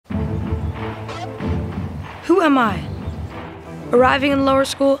Who am I? Arriving in lower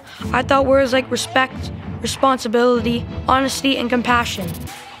school, I thought words like respect, responsibility, honesty, and compassion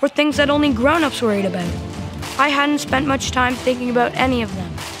were things that only grown-ups worried about. I hadn't spent much time thinking about any of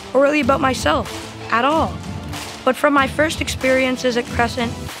them, or really about myself, at all. But from my first experiences at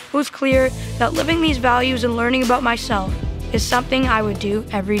Crescent, it was clear that living these values and learning about myself is something I would do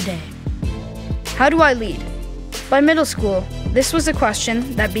every day. How do I lead? By middle school, this was a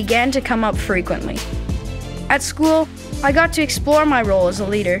question that began to come up frequently. At school, I got to explore my role as a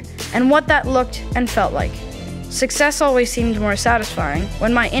leader and what that looked and felt like. Success always seemed more satisfying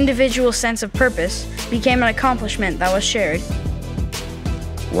when my individual sense of purpose became an accomplishment that was shared.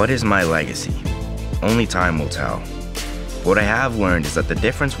 What is my legacy? Only time will tell. What I have learned is that the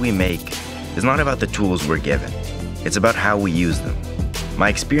difference we make is not about the tools we're given. It's about how we use them. My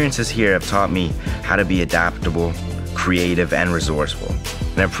experiences here have taught me how to be adaptable, creative, and resourceful,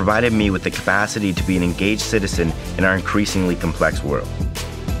 and have provided me with the capacity to be an engaged citizen in our increasingly complex world.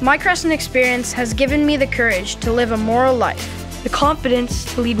 My Crescent experience has given me the courage to live a moral life, The confidence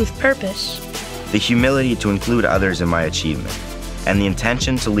to lead with purpose, the humility to include others in my achievement, and the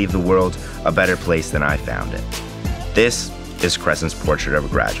intention to leave the world a better place than I found it. This is Crescent's Portrait of a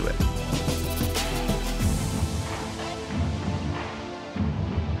Graduate.